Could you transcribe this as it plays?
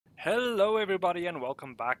Hello everybody and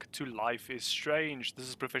welcome back to Life is Strange. This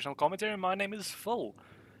is Professional Commentary and my name is Phil.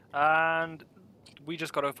 And we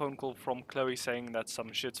just got a phone call from Chloe saying that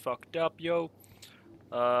some shit's fucked up, yo.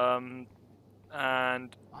 And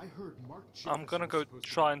I heard Mark I'm gonna go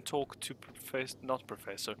try and talk to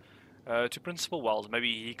to Principal Wells.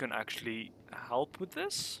 Maybe he can actually help with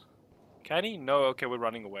this? Can he? No, okay, we're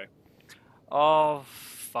running away. Oh,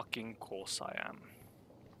 fucking course I am.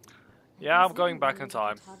 Yeah, I'm going back in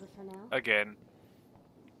time. Again.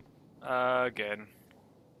 Again.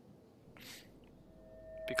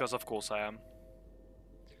 Because of course I am.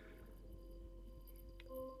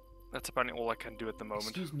 That's apparently all I can do at the moment.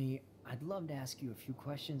 Excuse me, I'd love to ask you a few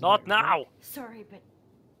questions. Not now! Work. Sorry, but...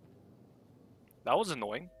 That was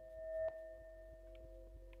annoying.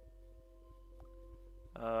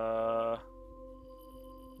 There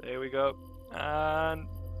we go. And...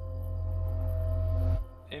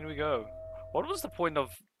 in we go. What was the point of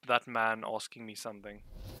that man asking me something?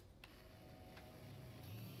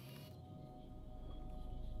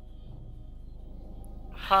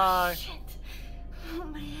 Hi. Shit. Oh,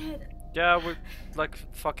 my head. Yeah, we're like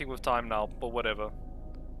fucking with time now, but whatever.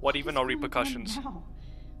 What even are repercussions? Now?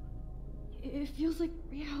 It feels like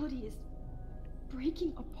reality is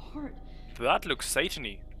breaking apart. That looks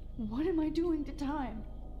satany. What am I doing to time?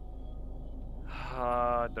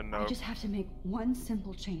 I don't know. I just have to make one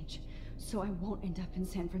simple change, so I won't end up in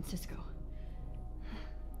San Francisco.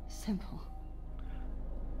 Simple.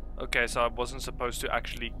 Okay, so I wasn't supposed to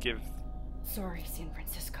actually give... Sorry, San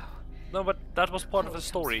Francisco. No, but that was part of the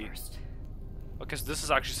story. First. Okay, so this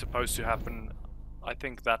is actually supposed to happen. I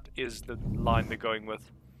think that is the line they're going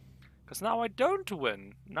with. Because now I don't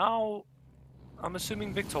win. Now, I'm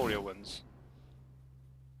assuming Victoria wins.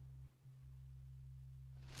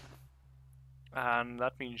 And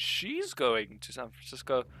that means she's going to San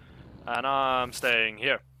Francisco. And I'm staying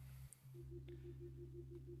here.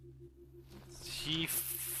 He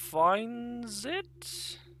finds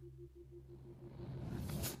it?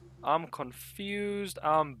 I'm confused.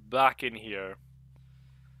 I'm back in here.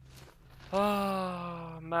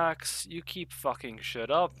 Ah, Max, you keep fucking shit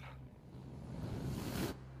up.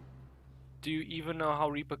 Do you even know how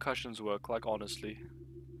repercussions work, like, honestly?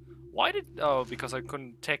 Why did... oh, because I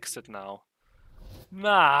couldn't text it now.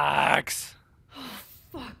 Max! Oh,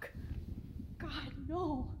 fuck. God,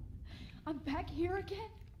 no. I'm back here again?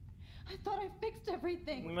 I thought I fixed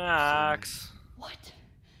everything. Max! What?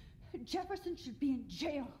 Jefferson should be in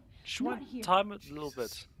jail. Just Not want here. time it a little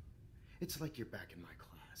bit. It's like you're back in my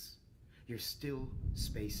class. You're still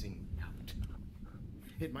spacing out.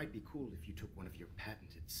 It might be cool if you took one of your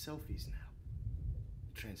patented selfies now.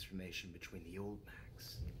 The transformation between the old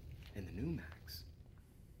Max and the new Max.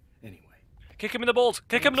 Anyway. Kick him in the balls!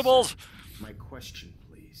 Kick him in the balls! My question,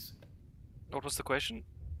 please. What was the question?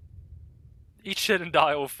 Eat shit and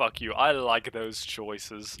die or fuck you. I like those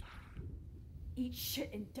choices. Eat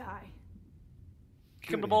shit and die.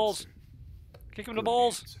 Kick him in the Good balls! answer. Kick him in the Good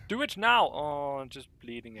balls! answer. Do it now! Oh, just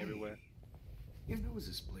bleeding everywhere. Your nose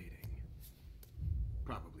is bleeding.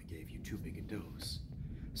 Probably gave you too big a dose.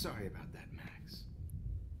 Sorry about that, Max.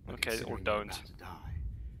 But Okay, or considering you're don't. about to die,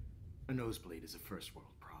 a nosebleed is a first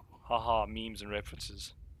world problem. Haha, memes and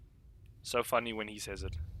references. So funny when he says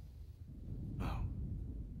it. Oh.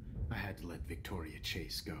 I had to let Victoria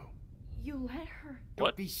Chase go. You let her.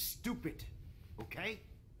 What? Don't be stupid, okay?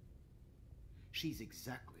 She's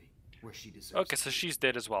exactly where she deserves Okay, to so be. she's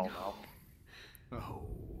dead as well now. Oh.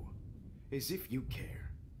 As if you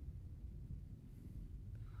care.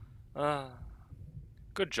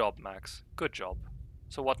 Good job, Max. Good job.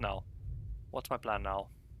 So what now? What's my plan now?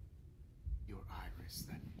 Your iris,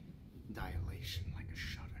 that dilation like a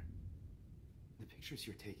shutter. The pictures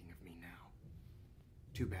you're taking of me now.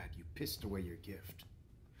 Too bad you pissed away your gift.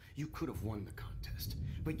 You could have won the contest,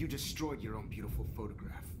 but you destroyed your own beautiful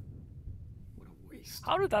photograph. What a waste.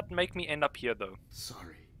 How did that make me end up here, though?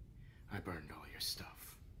 Sorry, I burned all your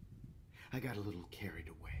stuff. I got a little carried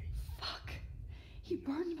away. Fuck. He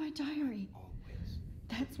burned my diary. Always.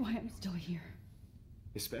 That's why I'm still here.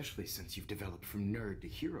 Especially since you've developed from nerd to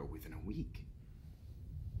hero within a week.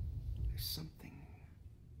 There's something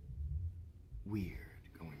weird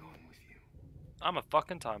going on with you. I'm a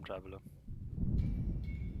fucking time traveler.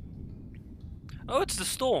 Oh, it's the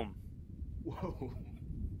storm. Whoa.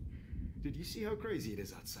 Did you see how crazy it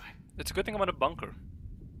is outside? It's a good thing I'm in a bunker.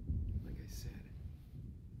 Like I said,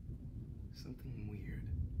 something weird.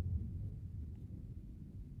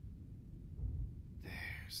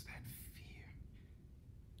 There's that fear.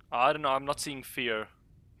 I don't know, I'm not seeing fear.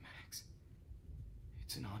 Max,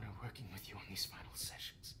 it's an honor working with you on these final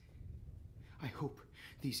sessions. I hope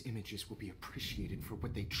these images will be appreciated for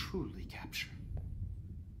what they truly capture.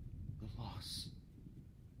 The loss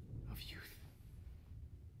of youth.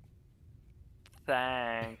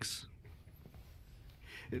 Thanks.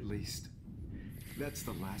 At least, that's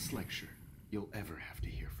the last lecture you'll ever have to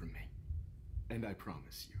hear from me. And I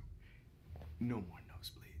promise you, no more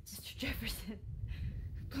nosebleeds. Mr. Jefferson,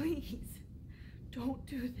 please, don't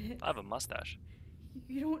do this. I have a mustache.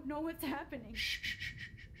 You don't know what's happening. Shh, shh, shh, shh,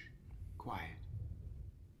 shh. Quiet.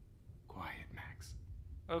 Quiet, Max.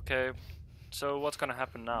 Okay, so what's gonna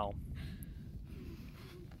happen now?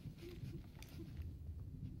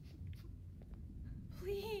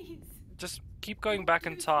 Please. Just keep going back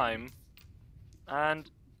in time and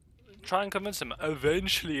try and convince him.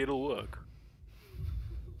 Eventually it'll work.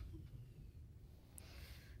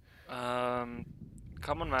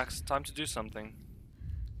 Come on, Max, time to do something.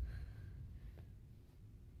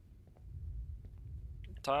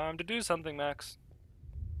 Time to do something, Max.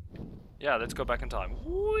 Yeah, let's go back in time.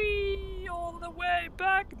 Whee! All the way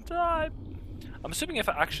back in time. I'm assuming if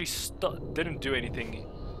I actually didn't do anything,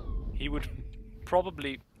 he would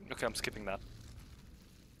probably... Okay, I'm skipping that.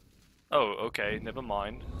 Oh, okay, never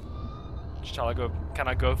mind. Shall I go... Can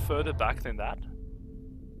I go further back than that?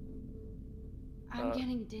 I'm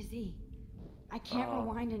getting dizzy. I can't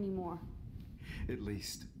rewind anymore. At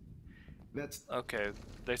least, that's... Okay,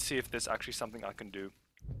 let's see if there's actually something I can do.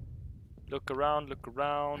 Look around, look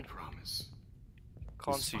around. I promise.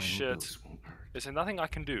 Can't This see final shit. dose won't hurt. Is there nothing I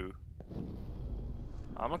can do?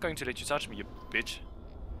 I'm not going to let you touch me, you bitch.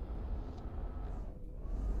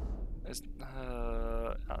 There's,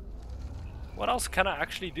 what else can I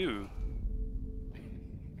actually do?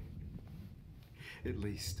 At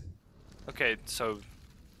least, Okay, so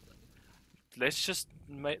let's just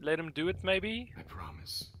let him do it, maybe? I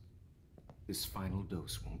promise. This final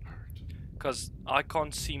dose won't hurt. Because I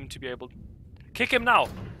can't seem to be able... Kick him now!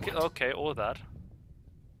 Okay, or that.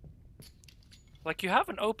 Like, you have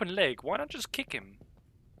an open leg, why not just kick him?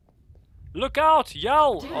 Look out!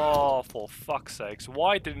 Yell! Oh, for fuck's sakes.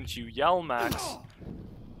 Why didn't you yell, Max?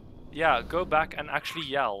 Yeah, go back and actually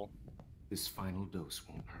yell. This final dose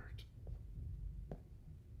won't hurt.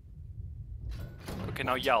 Okay,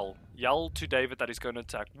 now yell. Yell to David that he's going to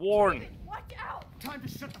attack. Warn! Watch out! Time to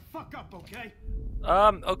shut the fuck up, okay?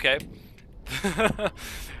 Okay.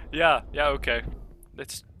 yeah, okay.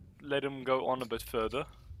 Let's let him go on a bit further.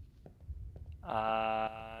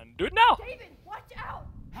 And do it now! David, watch out!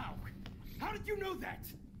 How? How did you know that?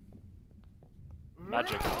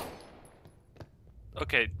 Magic.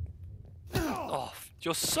 Okay. Oh,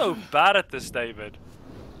 you're so bad at this, David.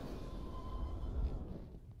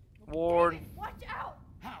 Warn. David, watch out!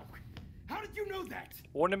 How? How did you know that?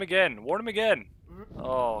 Warn him again. Warn him again.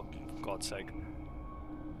 Oh, for God's sake.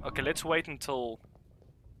 Okay, let's wait until...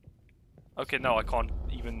 Okay, no, I can't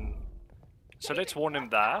even... So let's warn him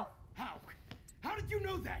there. How? How did you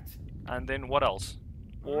know that? And then what else?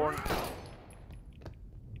 Warn...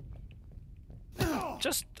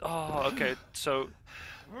 Just... Oh, okay, so...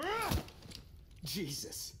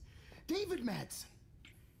 Jesus. David Madsen.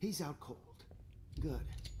 He's out cold. Good.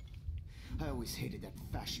 I always hated that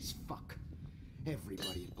fascist fuck.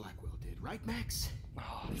 Everybody at Blackwell did, right, Max?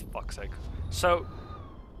 Oh, for fuck's sake. So,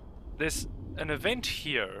 there's an event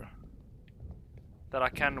here that I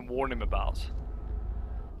can warn him about.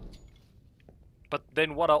 But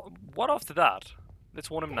then what after that? Let's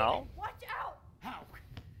warn him now. Watch out! How?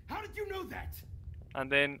 How did you know that?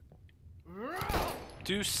 And then...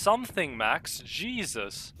 Do something, Max.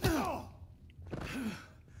 Jesus.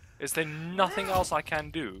 Is there nothing else I can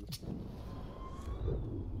do?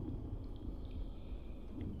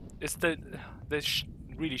 There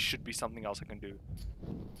really should be something else I can do.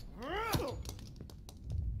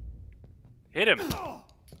 Hit him!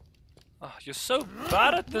 Oh, you're so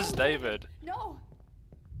bad at this, David. No!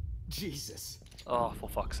 Jesus. Oh, for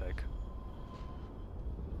fuck's sake.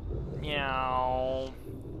 Meow.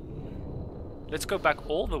 Let's go back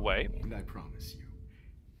all the way. And I promise you,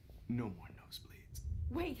 no more nosebleeds.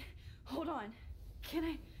 Wait, hold on. Can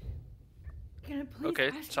I please Okay,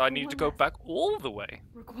 ask so I you need one to go last back all the way.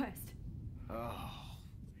 request? Oh,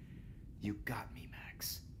 you got me,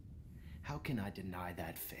 Max. How can I deny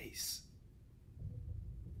that face?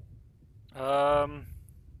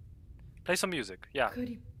 Play some music. Yeah. Could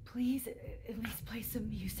you please at least play some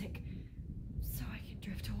music so I can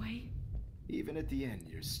drift away? Even at the end,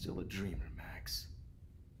 you're still a dreamer, Max.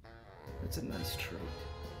 That's a nice trait.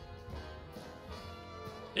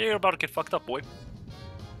 You're about to get fucked up, boy.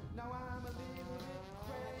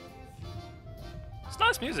 It's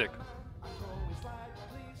nice music.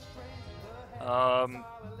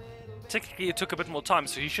 Technically it took a bit more time,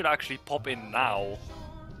 so he should actually pop in now.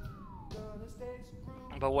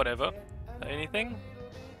 But whatever. Anything?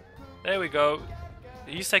 There we go.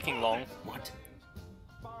 He's taking long. What?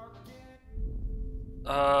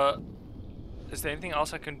 Is there anything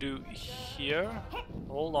else I can do here?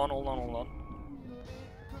 Hold on, hold on, hold on.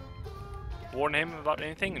 Warn him about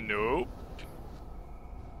anything? Nope.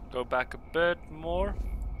 Go back a bit more.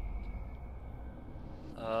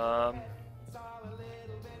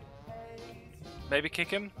 Maybe kick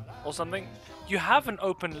him or something. You have an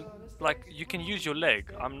open, like, you can use your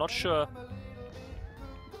leg. I'm not sure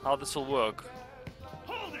how this will work.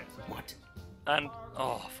 What? And,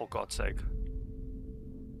 oh, for God's sake.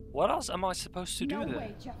 What else am I supposed to do No there?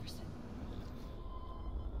 way, Jefferson.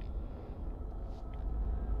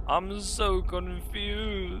 I'm so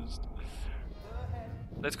confused.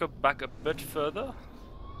 Let's go back a bit further.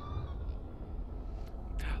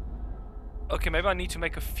 Okay, maybe I need to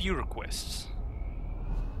make a few requests.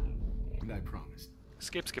 And I promised.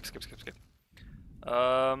 Skip.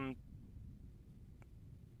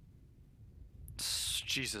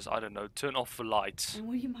 Jesus, I don't know. Turn off the lights. And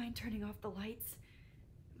would you mind turning off the lights?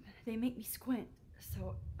 They make me squint,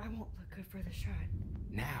 so I won't look good for the shot.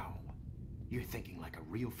 Now, you're thinking like a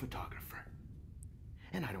real photographer.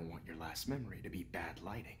 And I don't want your last memory to be bad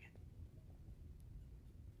lighting.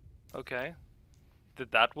 Okay.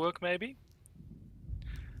 Did that work, maybe?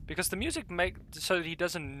 Because the music make so that he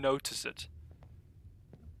doesn't notice it.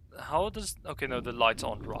 How does... Okay, no, the lights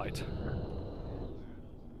aren't right.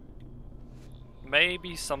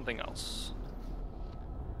 Maybe something else.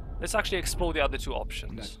 Let's actually explore the other two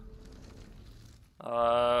options.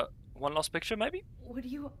 One last picture, maybe? Would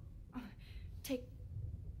you take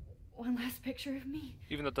one last picture of me?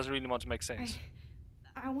 Even though it doesn't really want to make sense.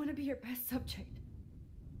 I want to be your best subject.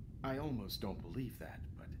 I almost don't believe that,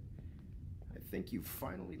 but I think you've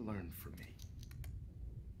finally learned from me.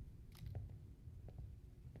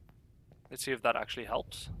 Let's see if that actually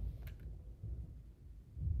helps.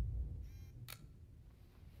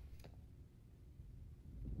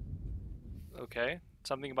 Okay,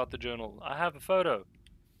 something about the journal. I have a photo.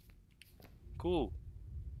 Cool.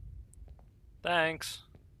 Thanks.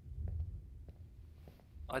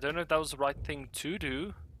 I don't know if that was the right thing to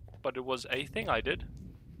do, but it was a thing I did.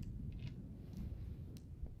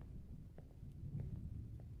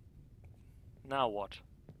 Now what?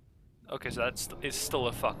 Okay, so that's it's still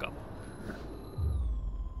a fuck up.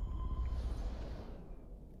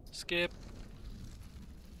 Skip.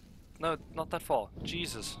 No, not that far.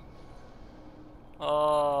 Jesus.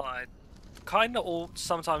 Oh, I kinda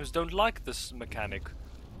sometimes don't like this mechanic.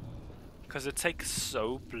 Because it takes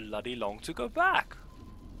so bloody long to go back.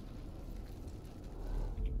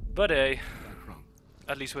 But hey,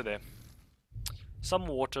 at least we're there. Some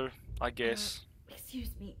water, I guess.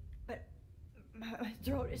 Excuse me, but my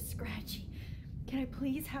throat is scratchy. Can I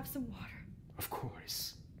please have some water? Of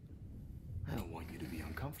course. I don't want you to be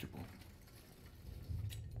uncomfortable.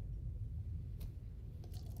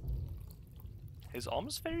 His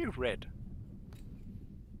arm's very red.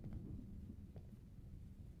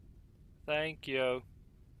 Thank you.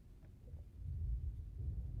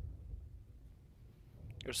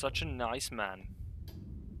 You're such a nice man.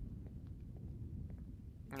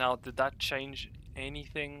 Now, did that change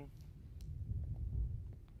anything?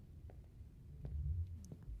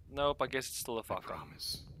 Nope, I guess it's still a fuck up.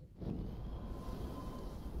 Promise.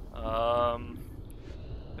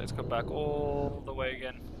 Let's go back all the way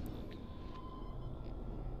again.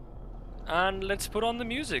 And let's put on the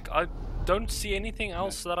music. I don't see anything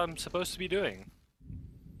else that I'm supposed to be doing.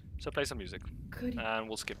 So play some music. Could you? And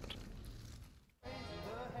we'll skip it.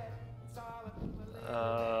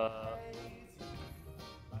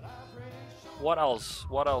 What else?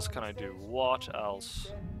 What else can I do? What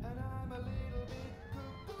else?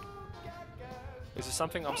 Is there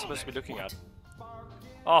something I'm supposed to be looking at?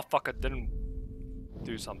 Oh fuck, I didn't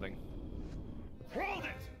do something.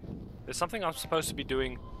 There's something I'm supposed to be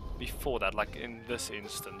doing before that, like in this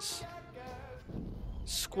instance.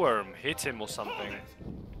 Squirm, hit him or something.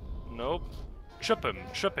 Nope. Trip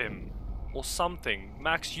him. Or something.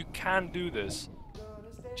 Max, you can do this.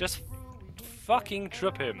 Just fucking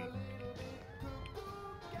trip him.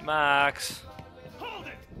 Max.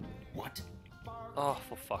 What? Oh,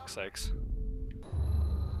 for fuck's sakes.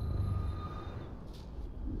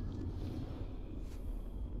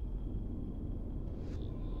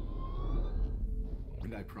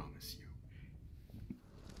 And I promise you.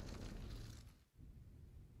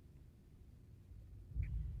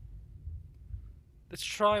 Let's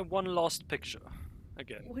try one last picture.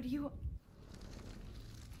 Again. Would you?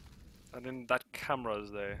 And then that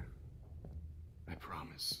camera's there. I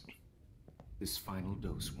promise. This final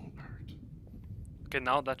dose won't hurt. Okay,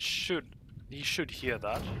 now that should He should hear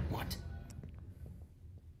that. What?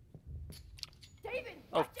 David!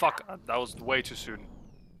 Oh watch fuck, out! that was way too soon.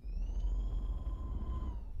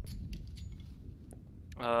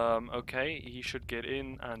 Okay, he should get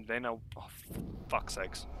in and then oh fuck's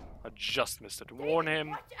sakes. I just missed it. Warn David, him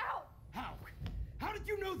watch out! How? How did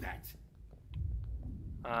you know that?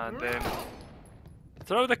 and then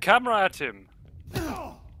throw the camera at him.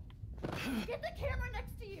 Get the camera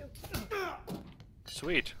next to you!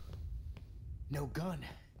 Sweet. No gun.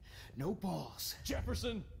 No balls.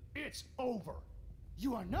 Jefferson, it's over.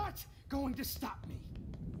 You are not going to stop me.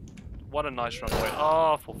 What a nice runway.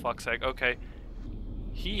 Oh, for fuck's sake. Okay.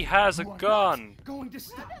 He has a You are gun. not going to Grab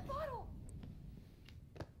stop that bottle!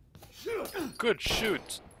 Good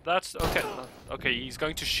shoot. That's okay. Okay, he's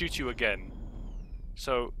going to shoot you again.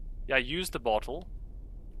 So, yeah, use the bottle.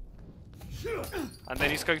 And then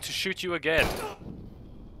he's going to shoot you again.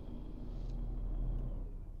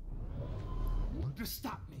 to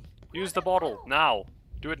stop me. Use the bottle. Now.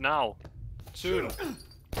 Do it now. Soon.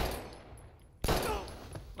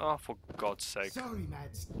 Oh, for God's sake. Sorry,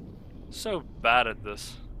 Mads. So bad at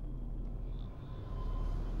this.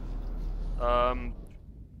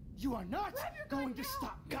 You are not going to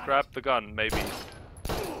stop me. Grab the gun, maybe.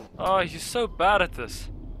 Oh, he's so bad at this.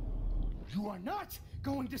 You are not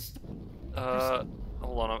going to stop.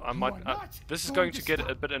 Hold on, I might. This is going to get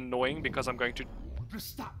a bit annoying because I'm going to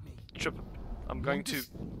Stop me. trip. I'm going to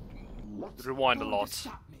rewind a Going to lot.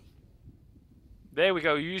 Stop me. There we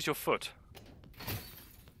go. Use your foot.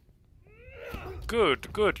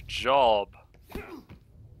 Good job.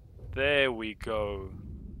 There we go.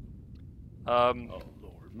 Oh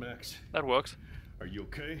Lord, Max, That worked. are you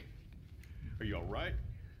okay? Are you all right?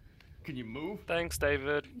 Can you move? Thanks,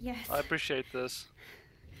 David. Yes. I appreciate this.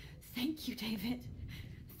 Thank you, David.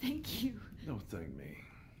 Thank you. Don't thank me.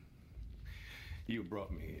 You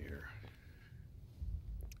brought me here.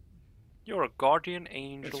 You're a guardian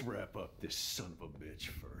angel. Let's wrap up this son of a bitch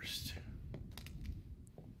first.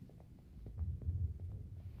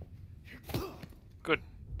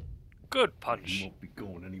 Good You punch. won't be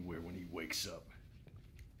going anywhere when he wakes up.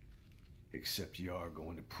 Except you are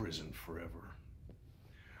going to prison forever.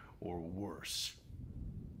 Or worse.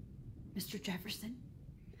 Mr. Jefferson,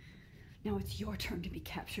 now it's your turn to be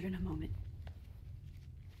captured in a moment.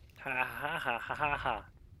 Ha ha ha ha ha ha.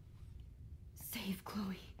 Save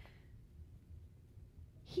Chloe.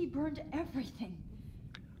 He burned everything,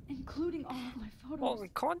 including all of my photos. Well,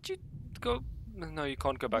 can't you go? No, you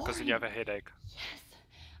can't go back because then you have a headache. Yes,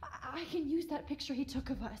 I can use that picture he took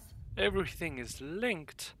of us. Everything is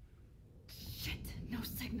linked. Shit, no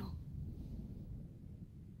signal.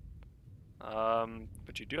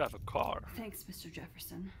 But you do have a car. Thanks, Mr.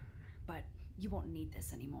 Jefferson, but you won't need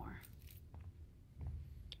this anymore.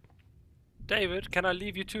 David, can I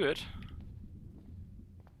leave you to it?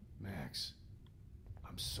 Max,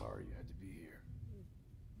 I'm sorry you had to be here.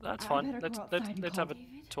 That's I fine. better go Let's outside and let's call have a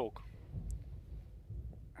David. talk.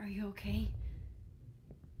 Are you okay?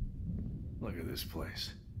 Look at this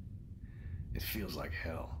place. It feels like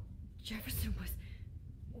hell. Jefferson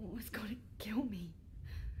was going to kill me,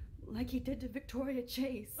 like he did to Victoria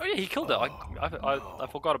Chase. Oh yeah, he killed her. Oh, I no.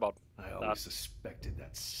 forgot about I that. always suspected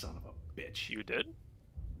that son of a bitch. You did?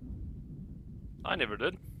 I never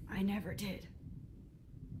did. I never did.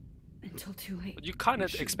 Until too late. But you kind You of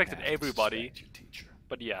shouldn't expected have to everybody. suspect your teacher.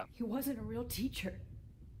 But yeah. He wasn't a real teacher.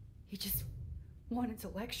 He just wanted to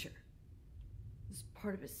lecture. It was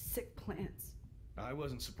part of his sick plans. I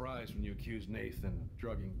wasn't surprised when you accused Nathan of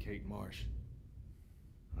drugging Kate Marsh.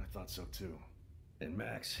 I thought so too. And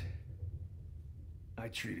Max, I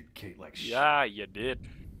treated Kate like shit. Yeah, you did.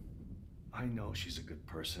 I know she's a good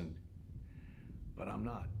person, but I'm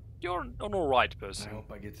not. You're an alright I person.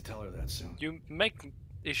 hope I get to tell her that soon. You make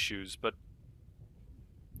issues, but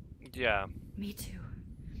yeah. Me too.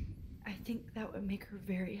 I think that would make her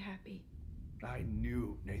very happy. I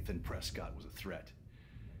knew Nathan Prescott was a threat.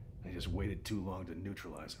 I just waited too long to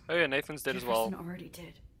neutralize him. Oh yeah, Nathan's dead as well. Jefferson already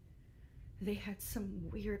did. They had some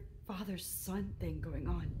weird father-son thing going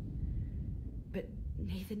on. But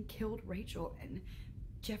Nathan killed Rachel, and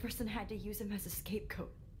Jefferson had to use him as a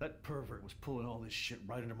scapegoat. That pervert was pulling all this shit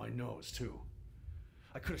right under my nose, too.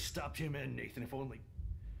 I could have stopped him and Nathan if only...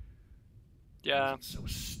 Yeah. So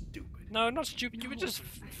stupid. No, not stupid. You were No, just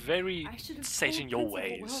very I should have set in told your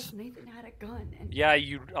Principal ways. Wells Nathan had a gun, and Yeah,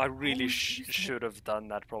 I really almost used it. should have done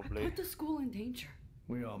that I probably. put the school in danger.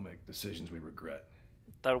 We all make decisions we regret.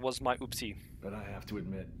 That was my oopsie. But I have to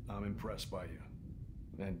admit, I'm impressed by you.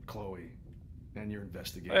 And Chloe. And your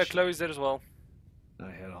investigation. Oh yeah, Chloe's dead as well.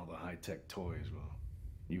 I had all the high-tech toys, well,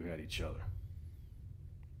 you had each other.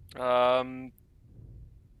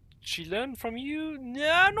 she learn from you?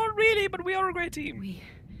 No, not really, but we are a great team.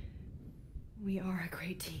 We are a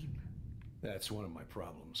great team. That's one of my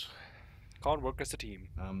problems. Can't work as a team.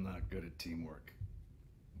 I'm not good at teamwork.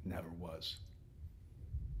 Never was.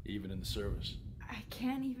 Even in the service. I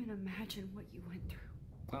can't even imagine what you went through.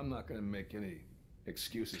 I'm not gonna make any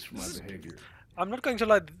excuses for my behavior. I'm not going to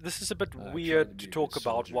lie, this is a bit I tried weird to to be a talk good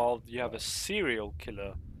about soldier, while you have a but serial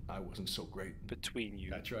killer I wasn't so great. between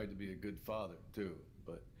you. I tried to be a good father, too,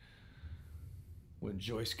 but when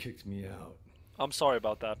Joyce kicked me out, I'm sorry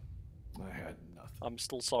about that. I had nothing. I'm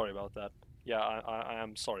still sorry about that. Yeah, I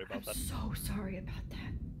am sorry about I'm that. so sorry about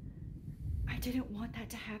that. I didn't want that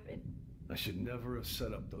to happen. I should never have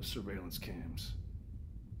set up those surveillance cams.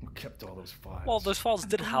 Or kept all those files. Well, those files I'm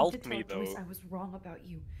did going to help tell me, Joyce though. I was wrong about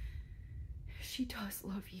you. She does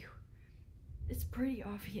love you. It's pretty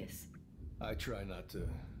obvious. I try not to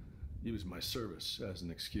use my service as an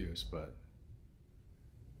excuse, but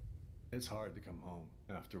it's hard to come home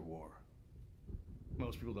after war.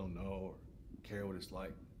 Most people don't know or care what it's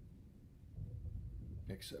like.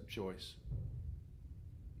 Except Joyce.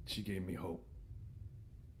 She gave me hope.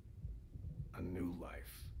 A new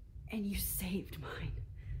life. And you saved mine.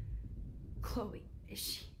 Chloe,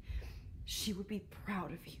 she would be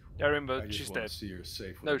proud of you. Yeah, remember, I just she's want dead. to see her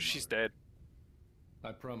safe with No, her she's mother. dead.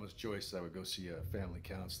 I promised Joyce I would go see a family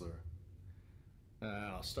counselor.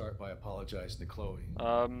 I'll start by apologizing to Chloe.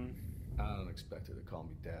 I don't expect her to call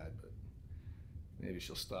me dad, but maybe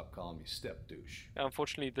she'll stop calling me step douche.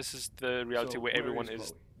 Unfortunately, this is the reality So, where where everyone is is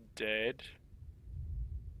Chloe? dead.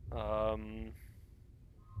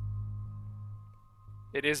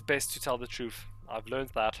 It is best to tell the truth. I've learned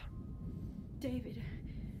that. David,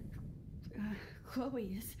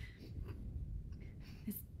 Chloe is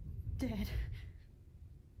dead.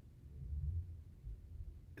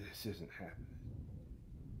 This isn't happening.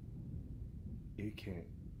 It can't.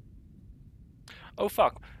 Oh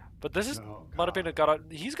fuck! But this is No, might have been a God.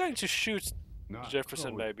 good. He's going to shoot Not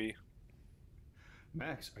Jefferson, Chloe. maybe.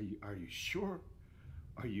 Max, are you sure?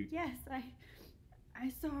 Are you? Yes, I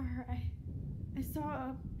saw her. I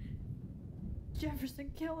saw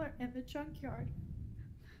Jefferson kill her in the junkyard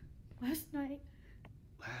last night.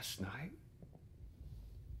 Last night?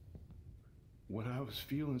 When I was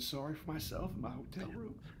feeling sorry for myself in my hotel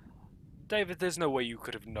room? David, there's no way you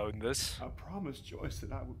could have known this. I promised Joyce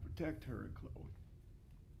that I would protect her and Chloe.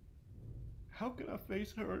 How can I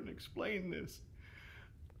face her and explain this?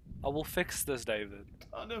 I will fix this, David.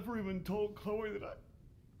 I never even told Chloe that I...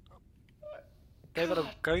 David, I'm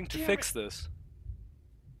God going to damn fix it. this.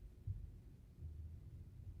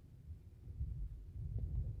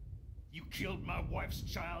 You killed my wife's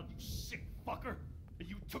child, you sick fucker!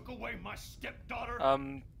 You took away my stepdaughter!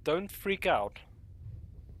 Don't freak out.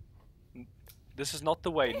 This is not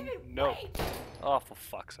the way. David, No. wait. Oh, for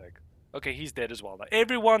fuck's sake. Okay, he's dead as well. Now.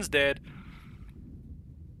 Everyone's dead.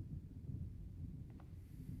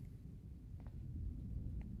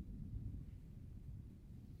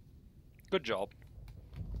 Good job.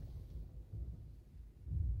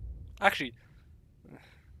 Actually,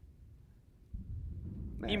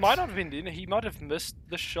 he might not have been in. He might have missed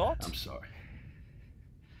the shot. I'm sorry.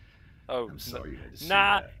 Oh, I'm sorry you had to see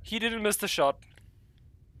nah, that. he didn't miss the shot.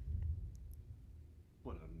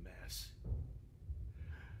 What a mess.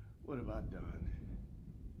 What have I done?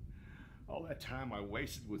 All that time I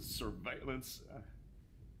wasted with surveillance.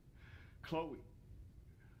 Chloe,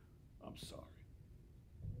 I'm sorry.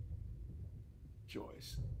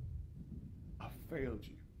 Joyce, I failed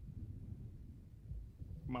you.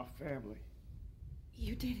 My family.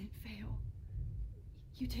 You didn't fail.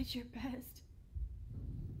 You did your best.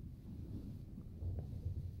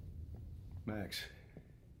 Max,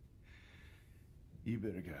 you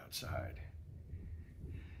better get outside.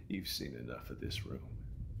 You've seen enough of this room.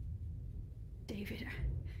 David,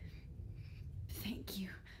 thank you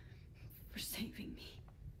for saving me.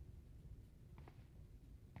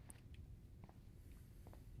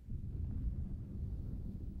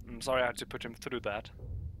 I'm sorry I had to put him through that.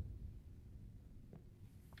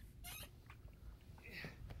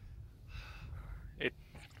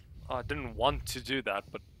 I didn't want to do that,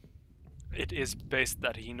 but it is best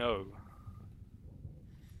that he know.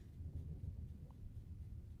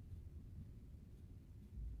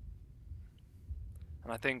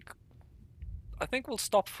 And I think we'll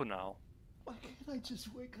stop for now. Why can't I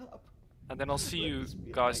just wake up? And then I'll see you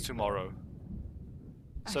guys tomorrow.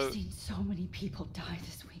 So I've seen so many people die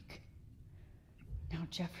this week. Now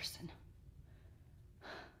Jefferson.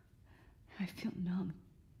 I feel numb.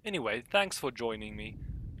 anyway, thanks for joining me.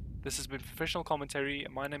 This has been Professional Commentary,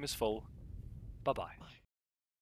 and my name is Foal. Bye-bye.